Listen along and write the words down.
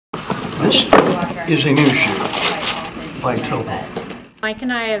This is a new shoe by Topo. Mike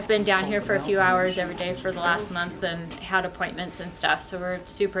and I have been down here for a few hours every day for the last month and had appointments and stuff, so we're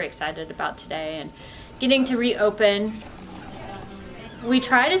super excited about today and getting to reopen. We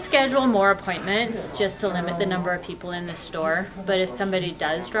try to schedule more appointments just to limit the number of people in the store, but if somebody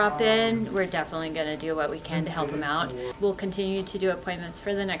does drop in, we're definitely going to do what we can to help them out. We'll continue to do appointments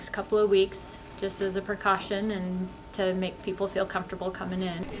for the next couple of weeks just as a precaution and to make people feel comfortable coming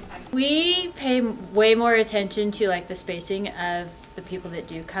in. We pay way more attention to like the spacing of the people that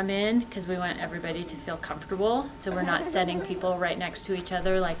do come in because we want everybody to feel comfortable, so we're not setting people right next to each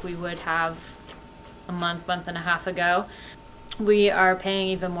other like we would have a month and a half ago. We are paying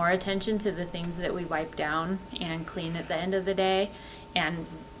even more attention to the things that we wipe down and clean at the end of the day and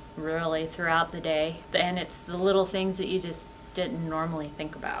really throughout the day. And it's the little things that you just didn't normally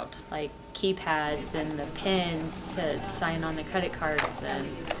think about, like keypads and the pins to sign on the credit cards and,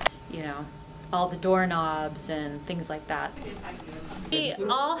 you know, all the doorknobs and things like that. We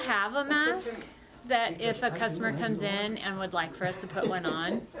all have a mask that if a customer comes in and would like for us to put one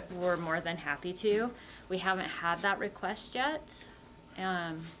on, we're more than happy to. We haven't had that request yet,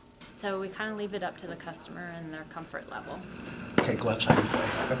 so we kind of leave it up to the customer and their comfort level. Okay, gloves on your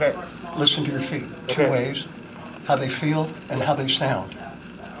feet. Okay. Listen to your feet. Two ways, how they feel and how they sound.